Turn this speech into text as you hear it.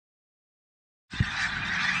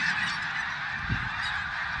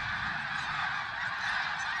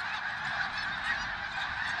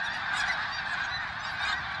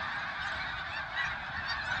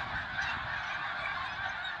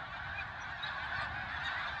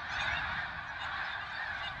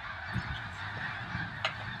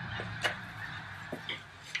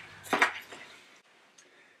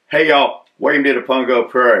Hey y'all, welcome to the Pungo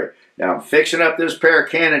Prairie. Now I'm fixing up this pair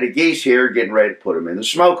of Canada geese here, getting ready to put them in the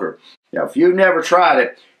smoker. Now if you've never tried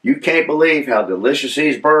it, you can't believe how delicious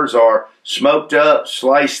these birds are, smoked up,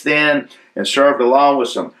 sliced thin, and served along with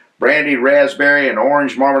some brandy, raspberry, and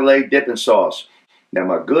orange marmalade dipping sauce. Now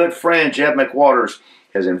my good friend Jeff McWaters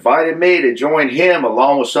has invited me to join him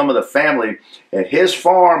along with some of the family at his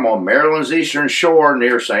farm on Maryland's eastern shore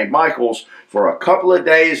near St. Michael's for a couple of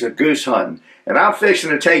days of goose hunting. And I'm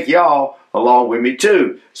fixing to take y'all along with me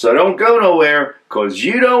too. So don't go nowhere, because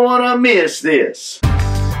you don't want to miss this.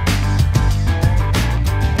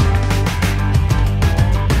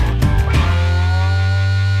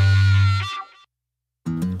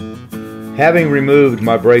 Having removed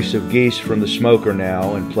my brace of geese from the smoker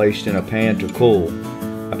now and placed in a pan to cool,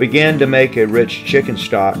 I began to make a rich chicken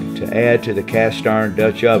stock to add to the cast iron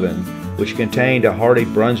Dutch oven, which contained a hearty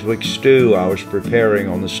Brunswick stew I was preparing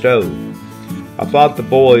on the stove. I thought the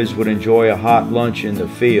boys would enjoy a hot lunch in the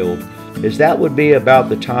field, as that would be about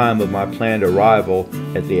the time of my planned arrival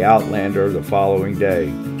at the Outlander the following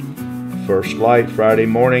day. First light Friday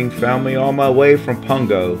morning found me on my way from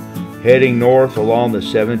Pungo, heading north along the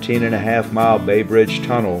 17.5-mile Bay Bridge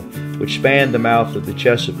Tunnel, which spanned the mouth of the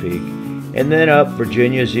Chesapeake, and then up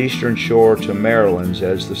Virginia's eastern shore to Maryland's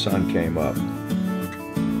as the sun came up.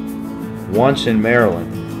 Once in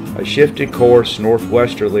Maryland, I shifted course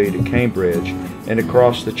northwesterly to Cambridge and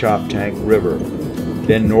across the Choptank River,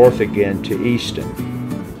 then north again to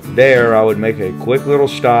Easton. There I would make a quick little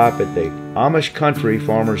stop at the Amish Country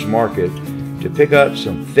Farmers Market to pick up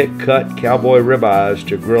some thick-cut cowboy ribeyes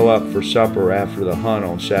to grill up for supper after the hunt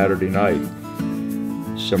on Saturday night.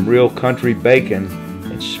 Some real country bacon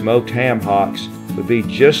and smoked ham hocks would be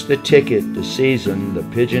just the ticket to season the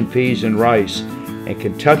pigeon peas and rice and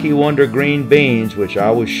Kentucky Wonder green beans, which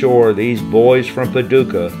I was sure these boys from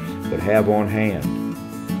Paducah would have on hand.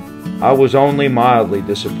 I was only mildly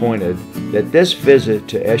disappointed that this visit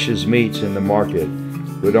to Esch's Meats in the market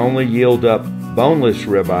would only yield up boneless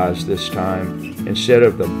ribeyes this time instead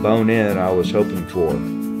of the bone-in I was hoping for.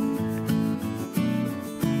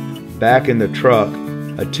 Back in the truck,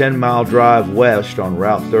 a 10-mile drive west on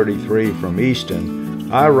Route 33 from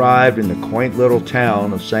Easton, I arrived in the quaint little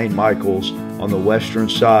town of St. Michael's on the western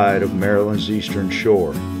side of Maryland's eastern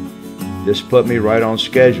shore. This put me right on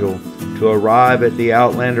schedule to arrive at the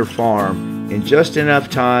Outlander farm in just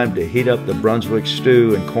enough time to heat up the Brunswick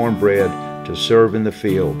stew and cornbread to serve in the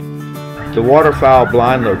field. The waterfowl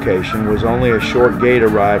blind location was only a short gate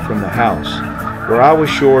ride from the house, where I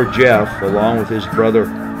was sure Jeff, along with his brother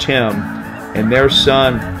Tim, and their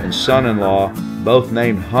son and son-in-law, both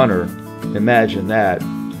named Hunter, imagine that,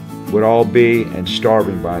 would all be and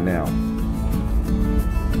starving by now.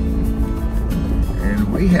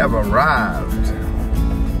 And we have arrived.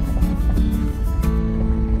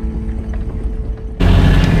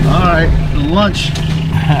 All right, lunch.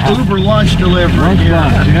 Uber lunch delivery. Lunch,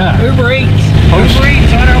 yeah. Uber Eats. Uber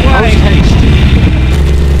Eats on our way.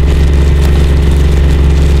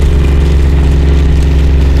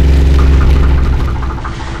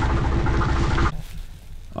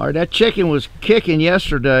 All right, that chicken was kicking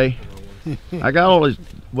yesterday. I got all his,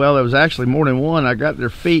 well, it was actually more than one. I got their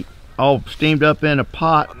feet all steamed up in a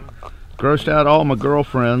pot. Grossed out all my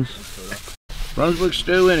girlfriends. Brunswick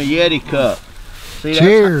stew in a Yeti cup. See,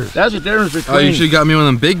 cheers. That's the difference between. Oh, you should have got me one of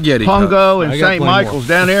them big Yeti Pungo cups. and St. Michael's.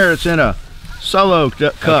 Down there, it's in a solo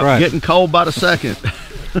cup, right. Getting cold by the second.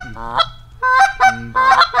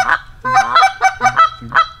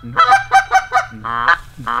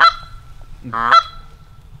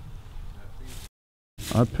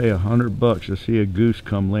 I'd pay $100 to see a goose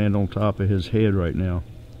come land on top of his head right now.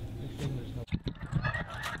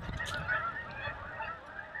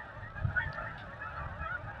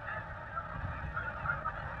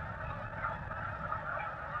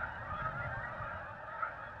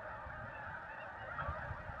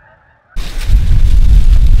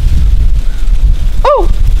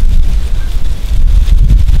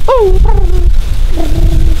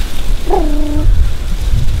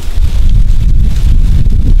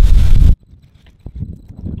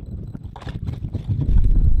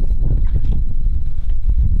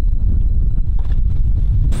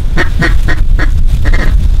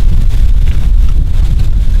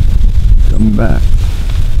 Come back.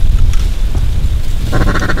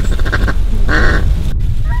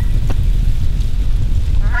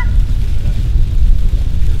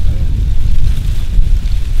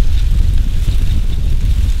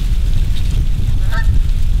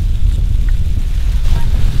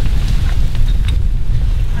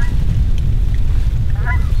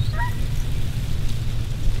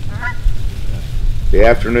 The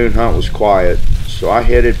afternoon hunt was quiet, so I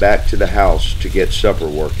headed back to the house to get supper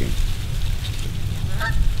working.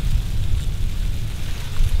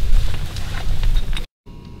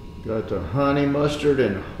 Got the honey mustard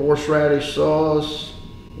and horseradish sauce,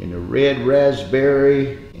 and the red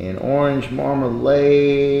raspberry and orange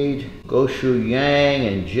marmalade, gochujang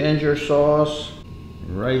and ginger sauce.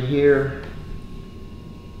 And right here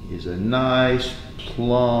is a nice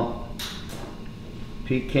plump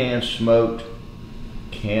pecan smoked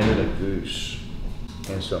Canada goose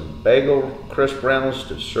and some bagel crisp Reynolds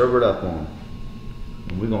to serve it up on.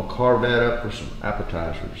 And we're gonna carve that up for some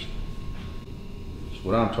appetizers. That's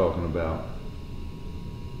what I'm talking about.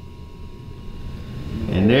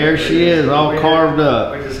 And there she is, all carved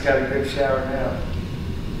up. We just got a good shower now.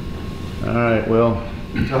 All right, well.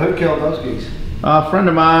 So who killed those geese? A friend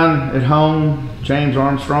of mine at home, James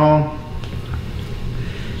Armstrong.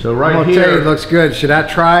 So right I'm gonna here, tell you, it looks good. Should I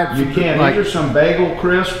try it? you can. These are some bagel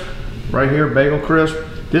crisp. Right here, bagel crisp.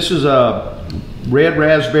 This is a red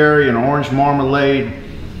raspberry and orange marmalade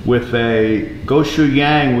with a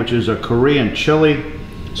gochujang, which is a Korean chili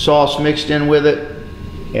sauce mixed in with it,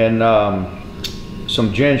 and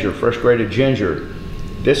some ginger, fresh grated ginger.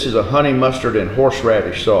 This is a honey mustard and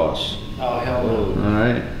horseradish sauce. Oh, hell no. All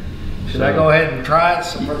right. Should I go ahead and try it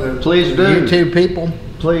for the Please do. YouTube people?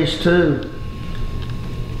 Please too.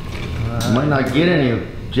 Might not get any of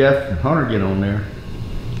Jeff and Hunter get on there.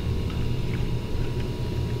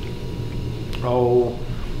 Oh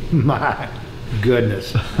my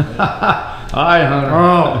goodness. Hi, Hunter.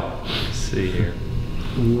 Oh, Let's see here.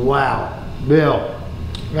 wow. Bill,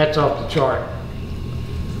 that's off the chart.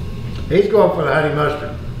 He's going for the honey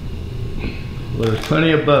mustard. Well, there's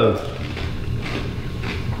plenty of both.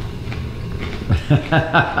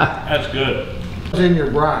 That's good. What's in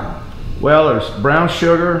your brine? Well, there's brown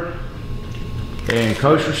sugar and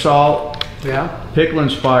kosher salt, Yeah. pickling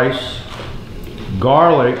spice,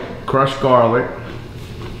 garlic, crushed garlic.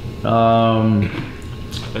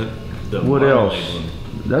 What else?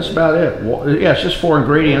 That's about it. Yeah, it's just 4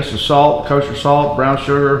 ingredients: the salt, kosher salt, brown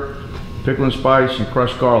sugar, pickling spice, and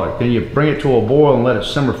crushed garlic. Then you bring it to a boil and let it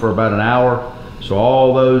simmer for about an hour, so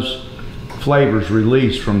all those flavors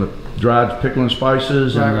release from the dried pickling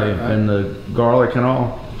spices and, and the garlic and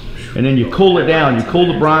all. And then you cool it down. You cool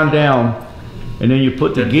the brine down, and then you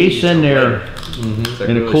put the geese in there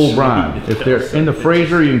in a cool brine. If they're in the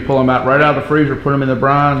freezer, you can pull them out right out of the freezer, put them in the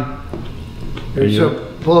brine. So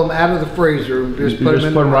pull them out of the freezer and just put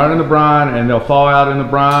them right in the brine, and they'll thaw out in the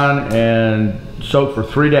brine and soak for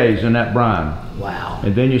 3 days in that brine. Wow.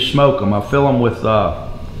 And then you smoke them. I fill them with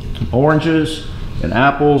oranges and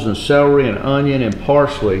apples and celery and onion and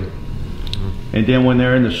parsley. And then when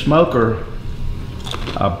they're in the smoker,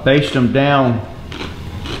 I baste them down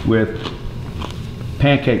with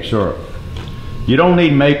pancake syrup. You don't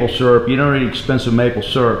need maple syrup. You don't need expensive maple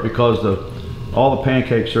syrup, because all the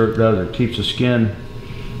pancake syrup does, it keeps the skin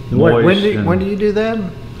moist. When do you do that?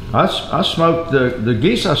 I smoked the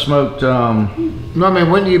geese. I smoked. No, I mean,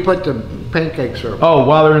 when do you put the pancake syrup? Oh,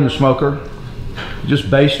 while they're in the smoker, just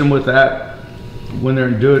baste them with that. When they're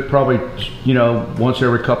do it, probably once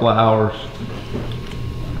every couple of hours.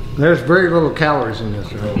 There's very little calories in this.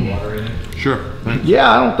 Sure.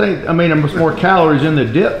 Yeah, I don't think. I mean, there's more calories in the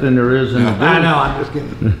dip than there is in the. I know. I'm just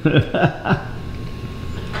kidding.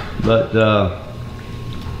 But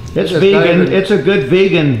it's vegan. It's a good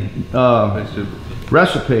vegan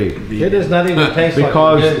recipe. It does not even taste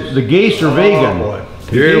because like the geese are vegan. Boy.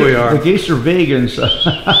 Here we are. The geese are vegan. So.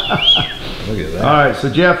 Look at that. All right, so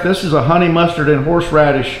Jeff, this is a honey mustard and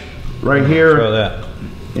horseradish right here. Throw that.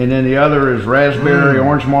 And then the other is raspberry,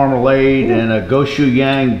 orange marmalade, and a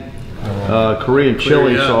gochujang Korean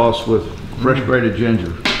chili sauce with fresh grated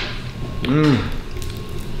ginger.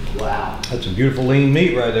 Wow. That's some beautiful lean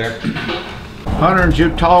meat right there. Hunter and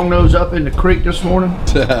Jim tong nose up in the creek this morning.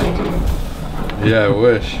 Yeah, I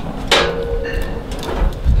wish.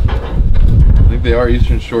 I think they are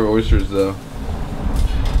Eastern Shore oysters, though.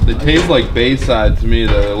 They taste like Bayside to me.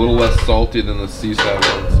 They're a little less salty than the seaside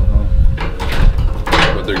ones.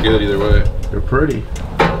 But they're good either way. They're pretty.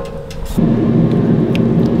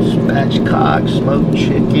 Spatchcock, smoked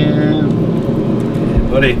chicken. Yeah,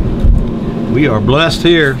 buddy, we are blessed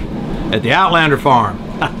here at the Outlander farm.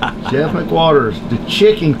 Jeff McWaters, the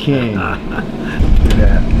Chicken King. Look at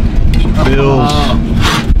that. Bills.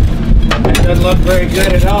 It doesn't look very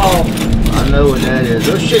good at all. I know what that is.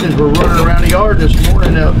 Those chickens were running around the yard this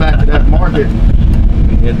morning out back to that market.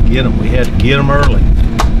 We had to get them. We had to get them early.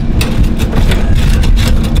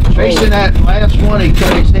 Chasing that last one, he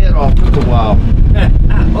cut his head off. Took a while.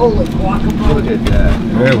 Holy guacamole. Look at that.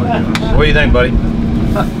 There we go. What do you think, buddy?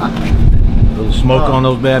 little smoke on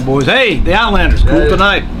those bad boys. Hey, the Outlander's cool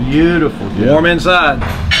tonight. Beautiful. Warm inside.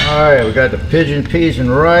 All right, we got the pigeon peas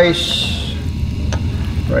and rice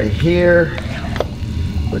right here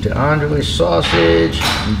with the andouille sausage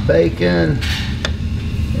and bacon.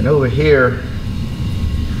 And over here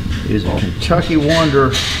is a Kentucky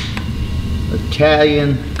Wonder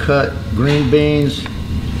Italian cut green beans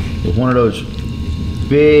with one of those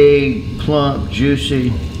big, plump,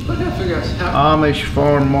 juicy Amish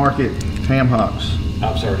farm market ham hocks.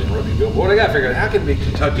 I'm sorry to interrupt you, Bill. What I got to figure out, how can it be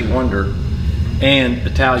Kentucky Wonder and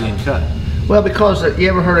Italian cut? Well, because you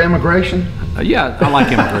ever heard of immigration? Yeah, I like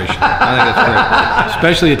immigration. I think that's great.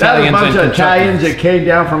 Especially Italians that was a bunch and of Italians that came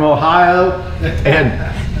down from Ohio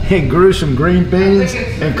and grew some green beans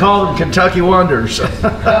and called them Kentucky Wonders.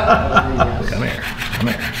 Come here. Come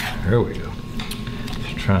here. There we go.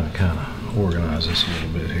 Just trying to kind of organize this a little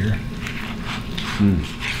bit here. There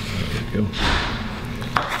we go.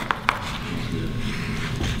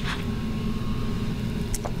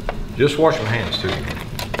 Just wash my hands too.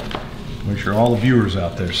 Make sure all the viewers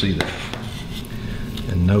out there see that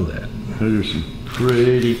and know that. Those are some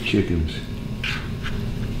pretty chickens.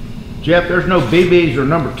 Jeff, there's no BBs or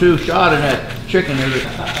number 2 shot in that chicken, is it?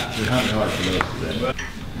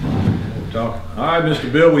 All right,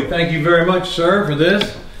 Mr. Bill, we thank you very much, sir, for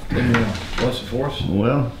this. Bless it for us.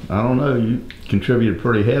 Well, I don't know. You contributed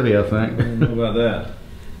pretty heavy, I think. I don't know about that.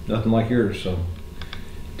 Nothing like yours, so.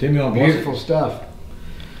 Tim, you want to bless it? Beautiful stuff.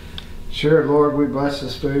 Sure, Lord, we bless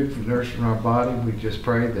this food for nourishing our body. We just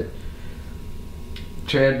pray that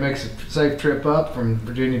Chad makes a safe trip up from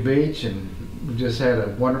Virginia Beach, and we just had a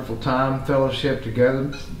wonderful time, fellowship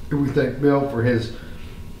together. We thank Bill for his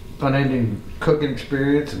unending cooking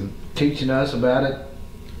experience and teaching us about it.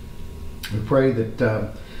 We pray that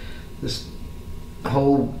this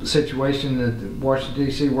whole situation that Washington,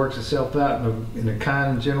 D.C. works itself out in a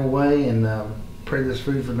kind and gentle way, and pray this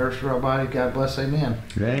food for nourishing our body. God bless, amen.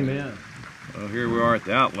 Amen. Well, here we are at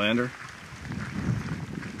the Outlander.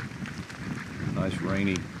 Nice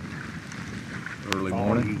rainy early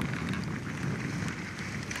morning.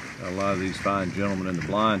 Got a lot of these fine gentlemen in the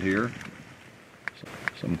blind here.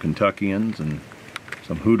 Some Kentuckians and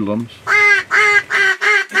some hoodlums.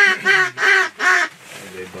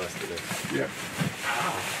 They busted it. Yep.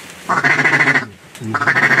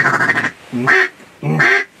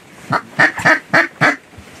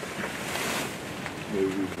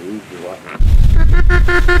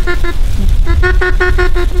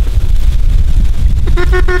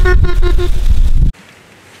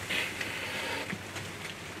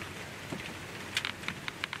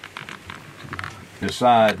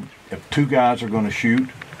 Decide if 2 guys are going to shoot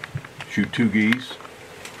 2 geese,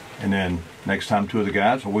 and then next time 2 of the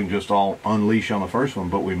guys, well, we can just all unleash on the first one,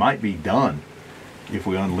 but we might be done if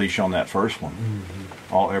we unleash on that first one.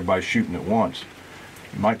 Everybody's shooting at once.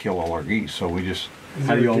 You might kill all our geese, so we just,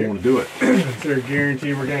 how do y'all want to do it? Is there a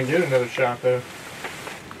guarantee we're going to get another shot, though?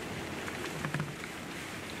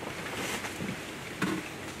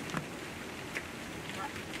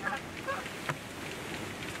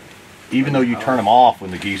 Even though you turn them off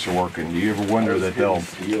when the geese are working, do you ever wonder that they'll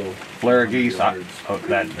flare a geese?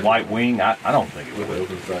 That white wing, I don't think it would.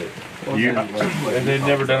 And they've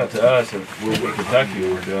never done it to us. If we're in Kentucky,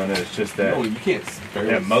 we're doing it. It's just that,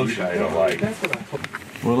 that motion they don't like.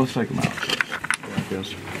 Well, let's take them out.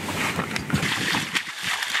 Yes.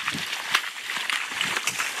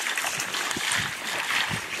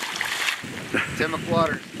 Tim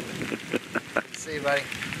McWaters. See you, buddy.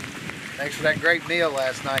 Thanks for that great meal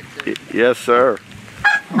last night, too. Yes, sir.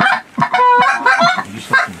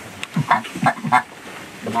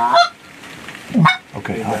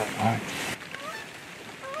 Okay, all right.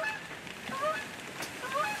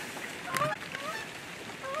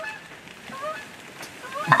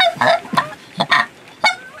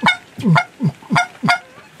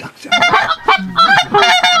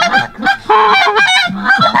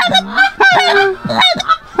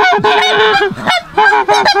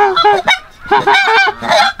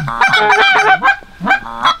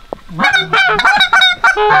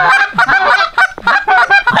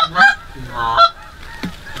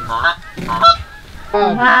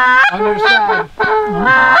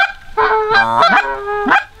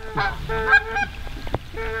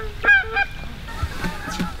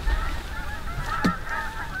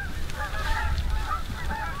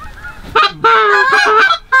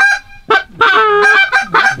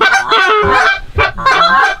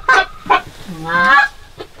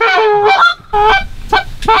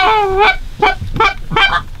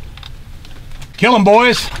 Kill 'em,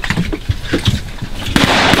 boys.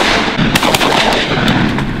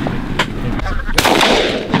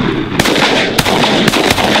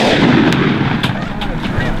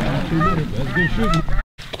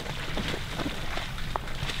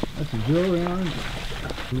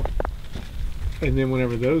 And then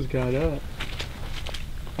whenever those got up.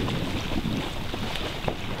 Well,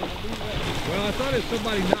 I thought it was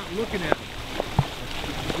somebody not looking at me.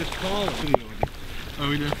 Just calling. Oh,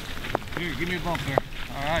 we did? Here, give me a bump there.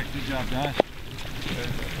 All right, good job, guys.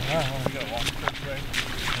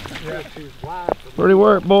 Pretty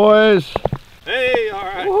work, boys. Hey, all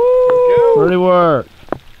right. Pretty work.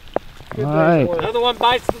 Good All right. Another one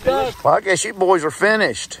bites the dust. Well, I guess you boys are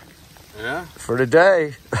finished Yeah. for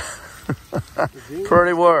today.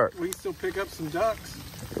 Pretty work. We can still pick up some ducks.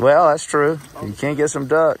 Well, that's true. You can't get some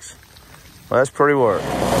ducks. Well, that's pretty work.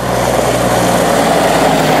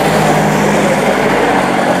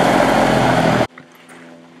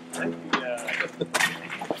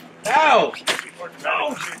 Ow!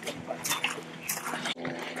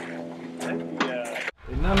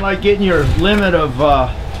 It's nothing like getting your limit of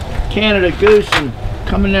Canada goose and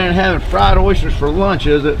coming there and having fried oysters for lunch,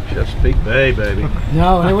 is it? Chesapeake Bay, baby.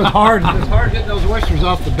 No, it was hard. It was hard getting those oysters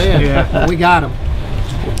off the bed. Yeah. We got them.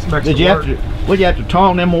 Did you have to? Would you have to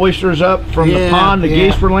tone them oysters up from the pond the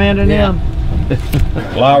geese were landing in?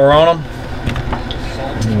 While we're on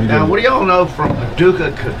them. Now, what do y'all know from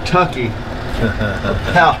Paducah, Kentucky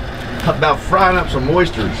about frying up some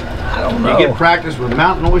oysters? I don't know. You get practice with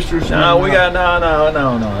mountain oysters? No, we got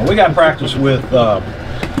no. We got practice with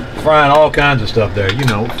frying all kinds of stuff there. You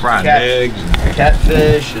know, frying eggs,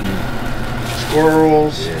 catfish, and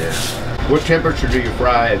squirrels. Yeah. What temperature do you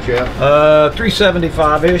fry at, Jeff?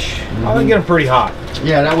 375-ish. I can get them pretty hot.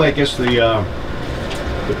 Yeah, that way it gets the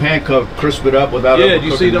pan cook crisp it up without Yeah, do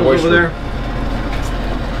you see overcooking those the oyster. over there?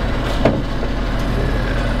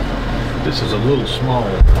 This is a little small.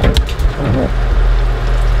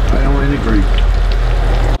 I don't agree.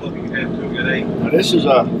 Now, this is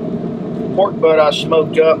a pork butt I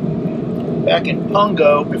smoked up back in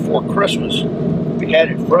Pungo before Christmas. We had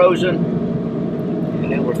it frozen,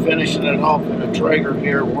 and then we're finishing it off in a Traeger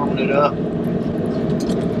here, warming it up.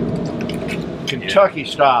 Kentucky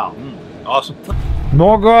style. Awesome.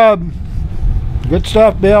 More grub. Good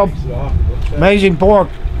stuff, Bill. Amazing pork.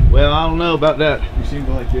 Well, I don't know about that. You seem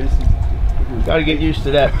to like this. Got to get used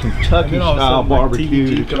to that Kentucky style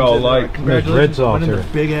barbecue that y'all like. Red sauce here.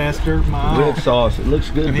 Big ass dirt mile. Red sauce. It looks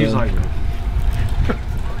good. And he's though. like,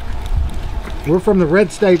 we're from the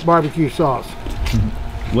Red State barbecue sauce.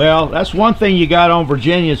 Well, that's one thing you got on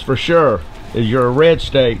Virginians for sure, is you're a red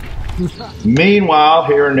state. Meanwhile,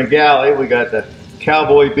 here in the galley, we got the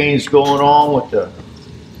cowboy beans going on with the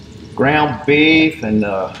ground beef and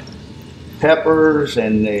the peppers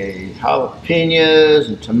and the jalapenos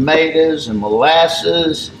and tomatoes and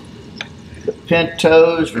molasses, the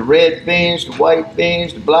pintos, the red beans, the white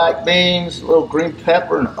beans, the black beans, a little green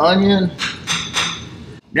pepper and onion.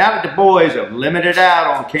 Now that the boys have limited out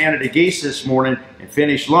on Canada geese this morning and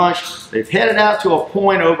finished lunch, they've headed out to a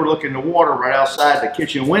point overlooking the water right outside the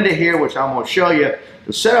kitchen window here, which I'm going to show you,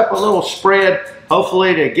 to set up a little spread,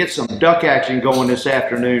 hopefully to get some duck action going this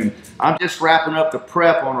afternoon. I'm just wrapping up the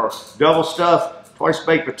prep on our double stuffed, twice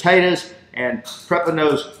baked potatoes and prepping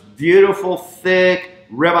those beautiful, thick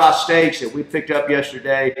ribeye steaks that we picked up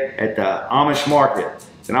yesterday at the Amish market.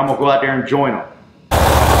 And I'm going to go out there and join them.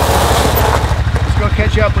 Go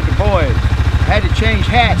catch up with the boys. I had to change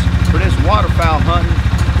hats for this waterfowl hunting.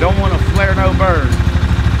 Don't want to flare no birds.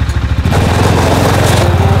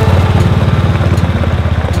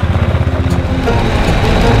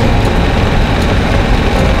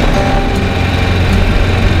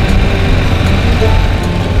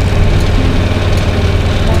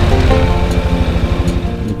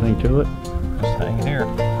 Anything to it? Just hanging here.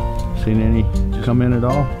 Seen any come in at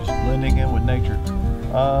all? Just blending in with nature.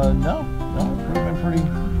 No, it's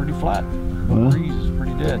been pretty flat. The Well, breeze is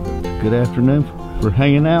pretty dead. Good afternoon for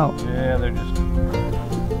hanging out. Yeah, they're just in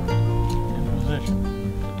position.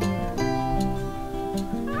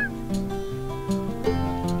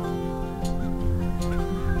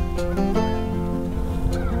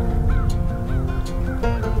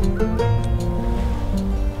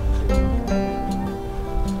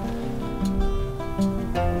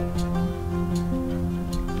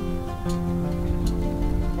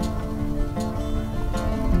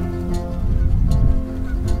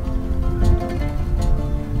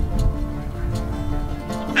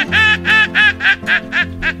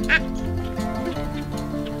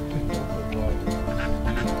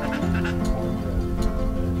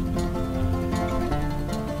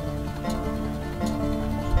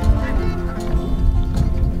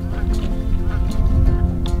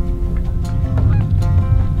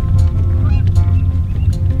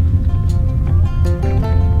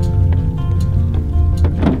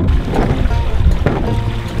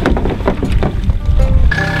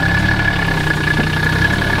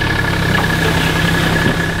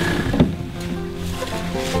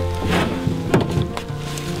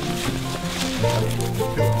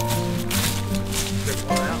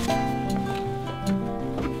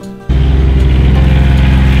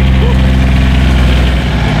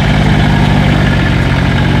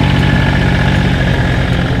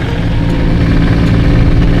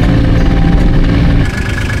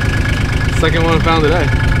 Second one I found today.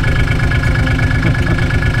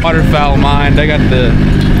 Waterfowl mind. I got the.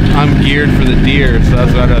 I'm geared for the deer, so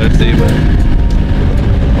that's what I'd rather see. But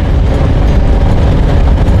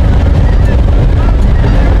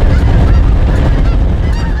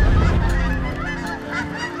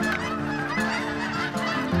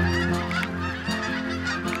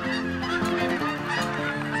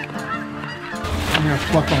I'm gonna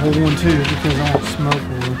pluck the whole one too because I want smoke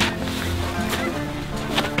one.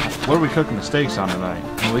 What are we cooking the steaks on tonight?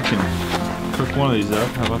 Well, we can cook one of these up.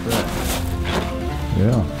 How about that?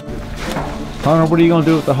 Yeah. Hunter, what are you gonna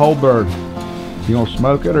do with the whole bird? You gonna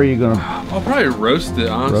smoke it or are you gonna? I'll probably roast it,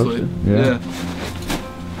 honestly. Roast it? Yeah.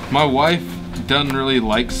 My wife doesn't really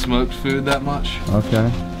like smoked food that much, Okay.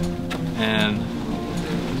 and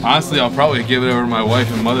honestly, I'll probably give it over to my wife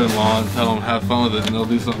and mother-in-law and tell them have fun with it, and they'll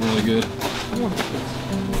do something really good.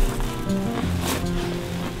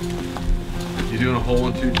 You doing a whole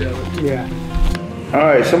one too, Devin? Yeah. All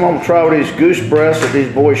right, so I'm gonna try with these goose breasts that these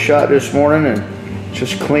boys shot this morning and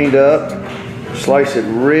just cleaned up. Slice it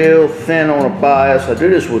real thin on a bias. I do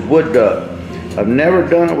this with wood duck. I've never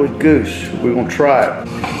done it with goose. We're gonna try it.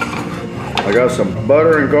 I got some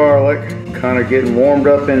butter and garlic kind of getting warmed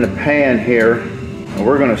up in the pan here. And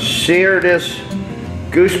we're gonna sear this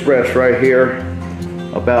goose breast right here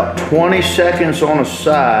about 20 seconds on a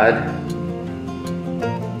side.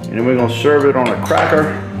 And then we're gonna serve it on a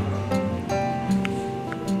cracker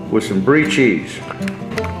with some brie cheese.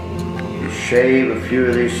 You shave a few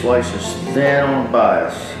of these slices thin on the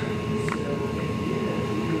bias.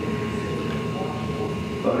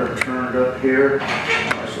 Butter turned up here.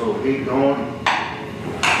 Nice little heat going.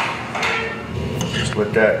 Just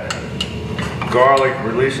let that garlic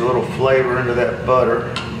release a little flavor into that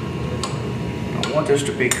butter. I want this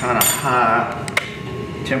to be kind of high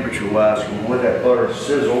temperature wise. So we'll let that butter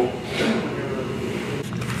sizzle.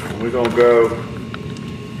 We're gonna go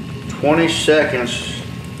 20 seconds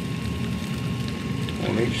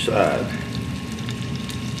on each side.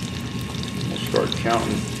 We'll start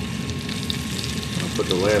counting. I'll put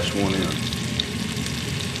the last one in.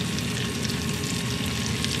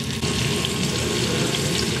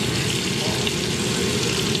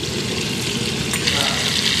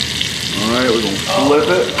 All right, we're gonna flip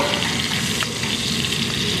it.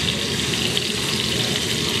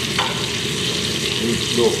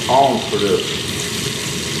 These little tongs for this.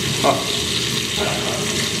 Huh.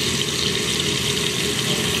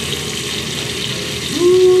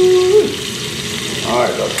 All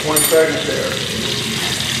right, about 20 seconds there.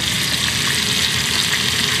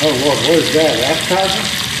 Oh Lord, what is that? Appetizer?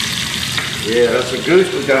 Yeah, that's a goose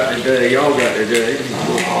we got today. Y'all got today.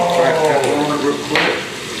 Crack that on it real quick.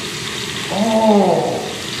 Oh!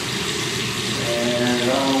 And I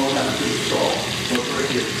don't know what happened to the salt. Look right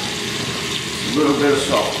here. A little bit of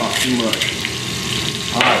salt, not too much.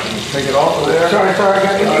 All right, let's take it off of there. Sorry, I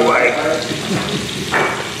got in the way.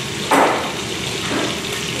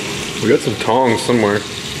 We got some tongs somewhere.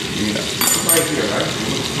 Yeah, right here, right?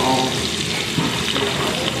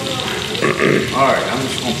 All right, I'm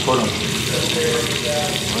just gonna put them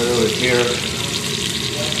right over here.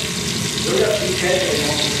 I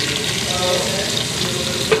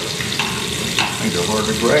think they're hard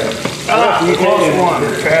to grab. You lost one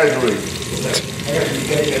casually.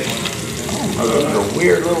 Oh, those are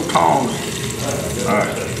weird little tongs. All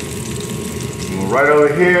right, right over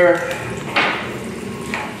here.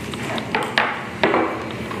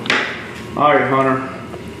 All right, Hunter.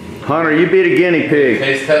 Hunter, you be the guinea pig.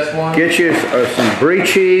 Taste test one. Get you some brie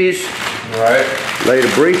cheese. All right. Lay the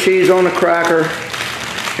brie cheese on the cracker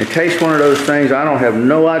and taste one of those things. I don't have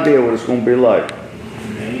no idea what it's going to be like.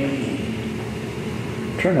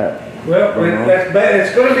 Turn that. Well, that's bad.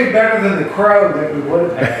 It's going to be better than the crow that we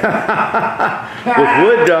would have had.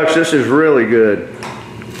 With wood ducks, this is really good.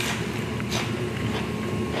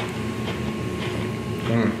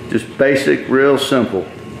 Just basic, real simple.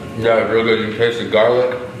 Yeah, real good. You can taste the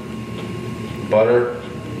garlic, butter.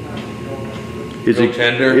 Is Real it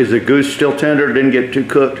tender. Is the goose still tender? Didn't get too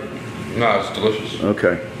cooked? No, it's delicious.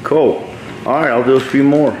 Okay, cool. All right, I'll do a few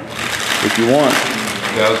more if you want.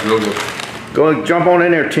 Yeah, that's real good. Go ahead, jump on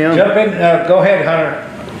in there, Tim. Jump in. Go ahead, Hunter.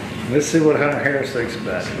 Let's see what Hunter Harris thinks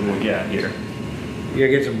about it. What we got here? You gotta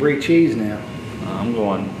get some brie cheese now. I'm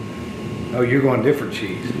going. Oh, you're going different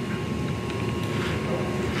cheese.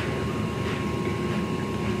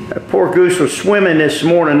 That poor goose was swimming this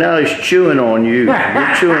morning. Now he's chewing on you.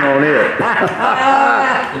 You're chewing on it.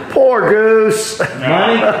 Poor goose.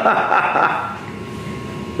 Money?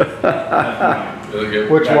 Really good.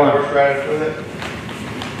 Which one? Horseradish with it?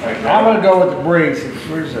 I'm gonna go with the brie.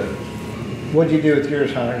 Where's that? What'd you do with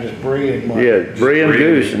yours, Hunter? Just brie and what? Yeah, brie and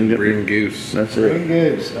goose. Brie and goose. That's Brie it. and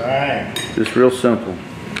goose. All right. Just real simple.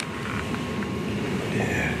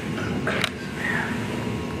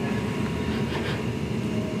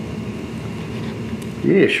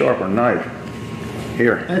 You need a sharper knife.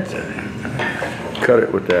 Here. That's it. Cut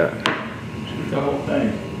it with that. The whole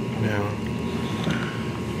thing. Yeah.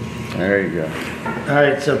 There you go. All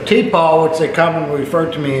right, so T-Paw, which they commonly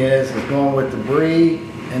refer to me as, is going with the brie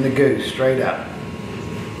and the goose, straight up.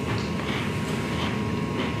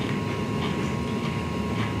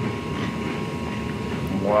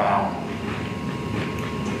 Wow.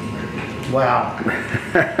 Wow.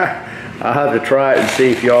 I'll have to try it and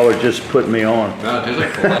see if y'all are just putting me on. No, it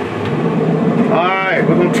tastes like Alright,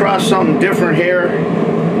 we're going to try something different here.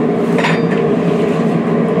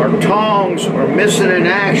 Our tongs are missing in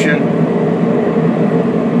action.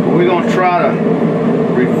 We're going to try to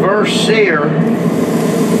reverse sear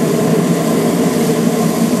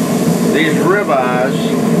these ribeyes.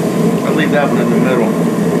 I'll leave that one in the middle.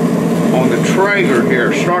 On the Traeger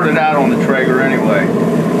here. Started out on the Traeger anyway.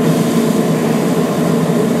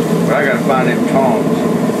 But I got to find them tongs.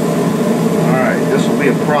 Alright, this will be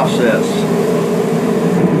a process.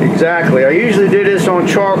 Exactly. I usually do this on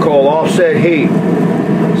charcoal, offset heat.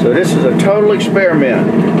 So this is a total experiment.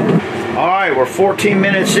 Alright, we're 14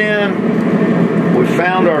 minutes in. We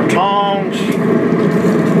found our tongs.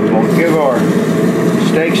 We'll give our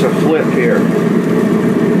steaks a flip here.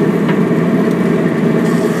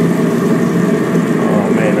 Oh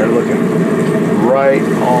man, they're looking right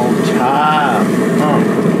on time.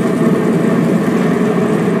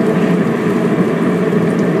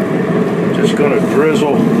 Just gonna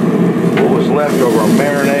drizzle what was left of our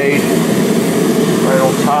marinade right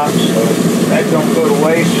on top so that don't go to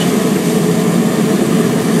waste.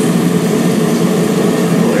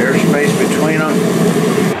 A little airspace between them.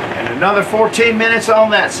 And another 14 minutes on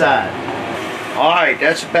that side. Alright,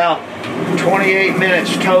 that's about 28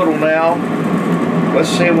 minutes total now. Let's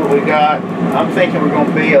see what we got. I'm thinking we're going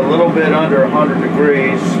to be a little bit under 100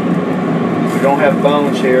 degrees. We don't have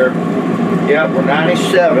bones here. Yep, we're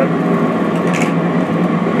 97.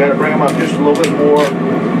 Got to bring them up just a little bit more. I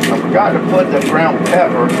forgot to put the ground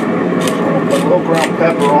pepper. So I'm going to put a little ground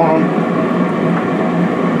pepper on them.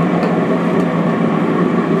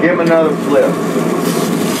 Give them another flip.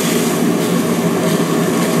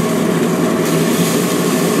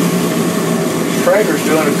 Traeger's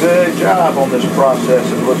doing a good job on this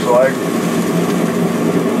process, it looks like.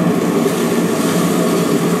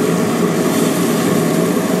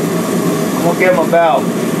 I'm going to give them about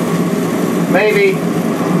maybe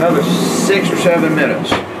another 6 or 7 minutes.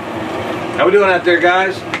 How we doing out there,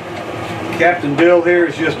 guys? Captain Bill here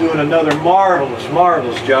is just doing another marvelous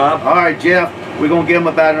job. All right, Jeff, we're going to give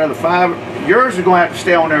them about another 5. Yours are going to have to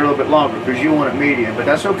stay on there a little bit longer because you want it medium, but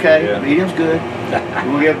that's okay. Yeah. Medium's good. We're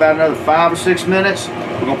going to give about another 5 or 6 minutes.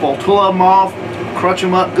 We're going to pull 2 of them off, crunch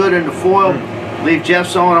them up good into foil, leave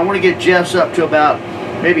Jeff's on. I want to get Jeff's up to about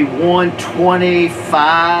maybe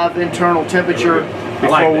 125 internal temperature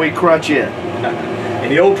before we crunch in. And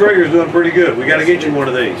the old Traeger's doing pretty good. We got to get you one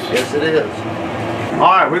of these. Yes, it is. All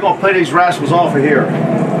right, we're going to put these rascals off of here.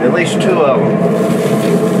 At least 2 of them.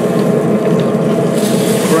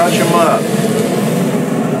 Crunch them up.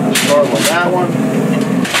 Start with that one.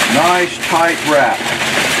 Nice tight wrap.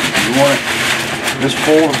 You want this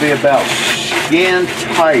bowl to be about skin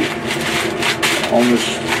tight on this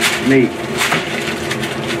meat.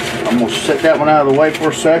 I'm going to set that one out of the way for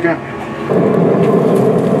a second.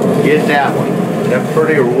 Get that one. Is that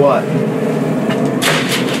pretty or what?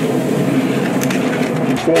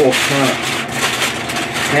 Foil kind of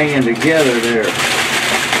hanging together there.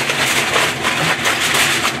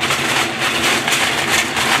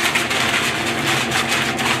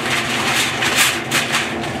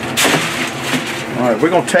 All right,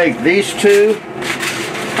 we're going to take these 2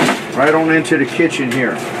 right on into the kitchen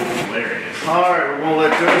here. All right, we're going to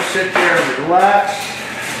let those sit there and relax.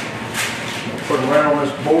 Put them right on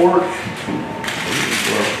this board.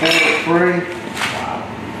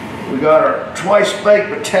 We got our twice baked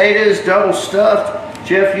potatoes, double stuffed.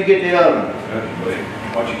 Jeff, you get the oven.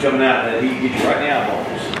 Watch you coming out of that heat, get you right in the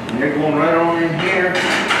eyeballs. And they're going right on in here.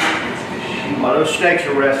 While those steaks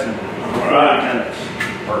are resting. All right. Minutes.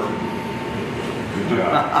 Perfect. Good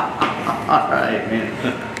job. All right, man.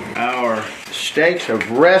 Our steaks have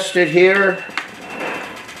rested here.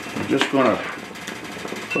 I'm just going to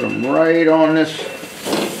put them right on this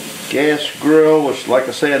gas grill, which, like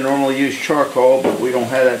I said, I normally use charcoal, but we don't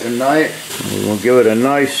have that tonight. We're going to give it a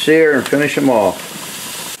nice sear and finish them off.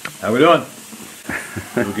 How we doing?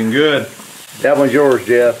 Looking good. That one's yours,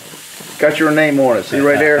 Jeff. Got your name on it. See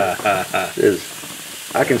right there?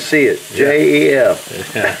 I can see it.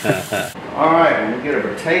 J-E-F. All right, we'll get our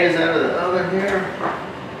potatoes out of the oven here.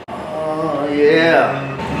 Oh,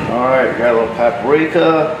 yeah. All right, got a little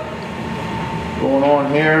paprika going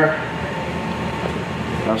on here.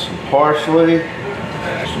 Got some parsley,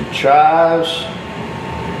 some chives,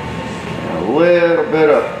 and a little bit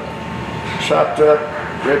of chopped up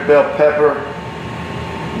red bell pepper.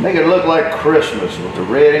 Make it look like Christmas with the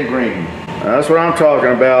red and green. Now, that's what I'm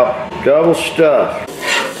talking about. Double stuff.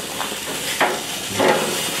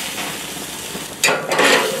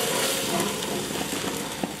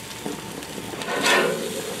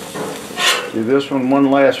 Give this one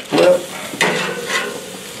last flip.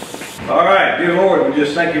 All right, dear Lord, we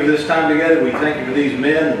just thank you for this time together. We thank you for these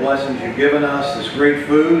men, the blessings you've given us, this great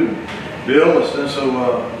food. And Bill has done so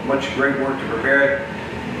much great work to prepare it.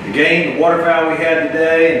 The game, the waterfowl we had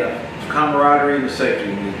today, and the camaraderie and the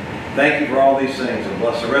safety. We thank you for all these things. And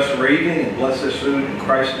bless the rest of our evening and bless this food. In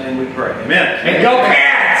Christ's name we pray. Amen. And go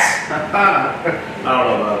Cats! I don't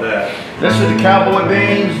know about that. This is the cowboy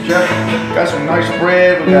beans. Jeff got some nice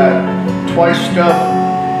bread. We got twice stuffed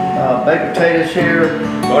baked potatoes here.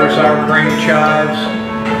 Butter, sour cream, chives.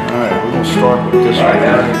 All right, we're going to start with this right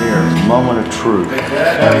here. Moment of truth. Let's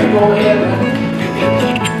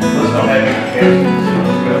not have any cans.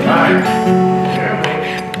 All right.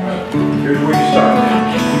 Here's where you start.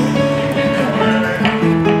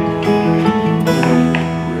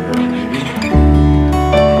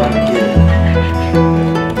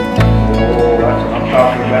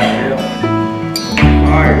 Talking about here.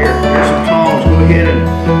 Alright, here's some tongs. Go ahead and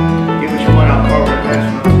give us one. I'll cover it. That's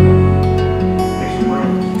make some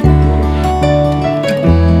room.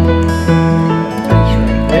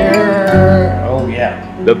 There. Oh yeah.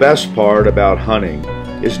 The best part about hunting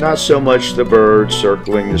is not so much the birds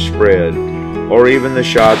circling the spread, or even the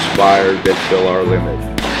shots fired that fill our limit,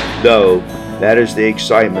 though that is the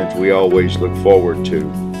excitement we always look forward to.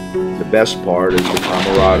 The best part is the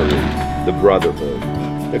camaraderie, the brotherhood,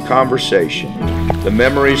 the conversation, the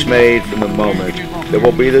memories made from the moment that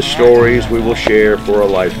will be the stories we will share for a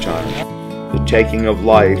lifetime. The taking of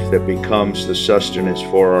life that becomes the sustenance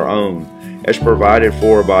for our own, as provided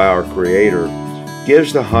for by our Creator,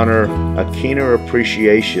 gives the hunter a keener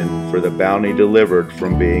appreciation for the bounty delivered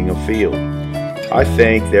from being afield. I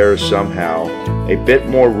think there is somehow a bit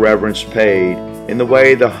more reverence paid in the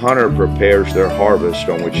way the hunter prepares their harvest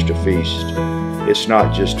on which to feast. It's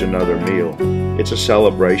not just another meal. It's a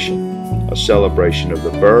celebration of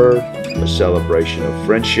the bird, a celebration of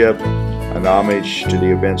friendship, an homage to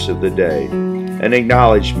the events of the day, an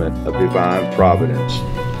acknowledgement of divine providence.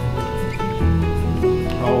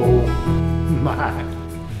 Oh my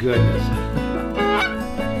goodness.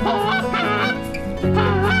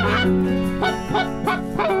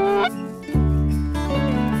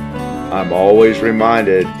 I'm always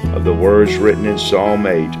reminded of the words written in Psalm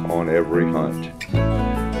 8 on every hunt.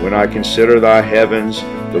 When I consider thy heavens,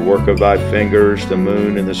 the work of thy fingers, the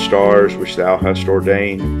moon and the stars which thou hast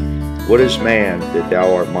ordained, what is man that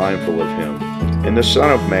thou art mindful of him, and the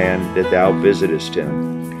son of man that thou visitest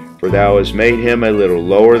him? For thou hast made him a little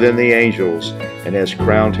lower than the angels, and hast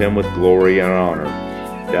crowned him with glory and honor.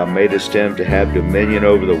 Thou madest him to have dominion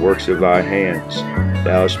over the works of thy hands.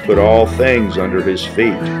 Thou hast put all things under his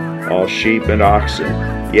feet, all sheep and oxen,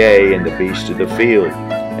 yea, and the beasts of the field,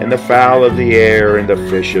 and the fowl of the air, and the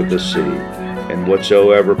fish of the sea, and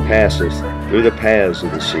whatsoever passeth through the paths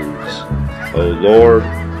of the seas. O Lord,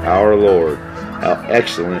 our Lord, how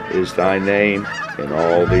excellent is thy name in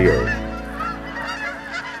all the earth.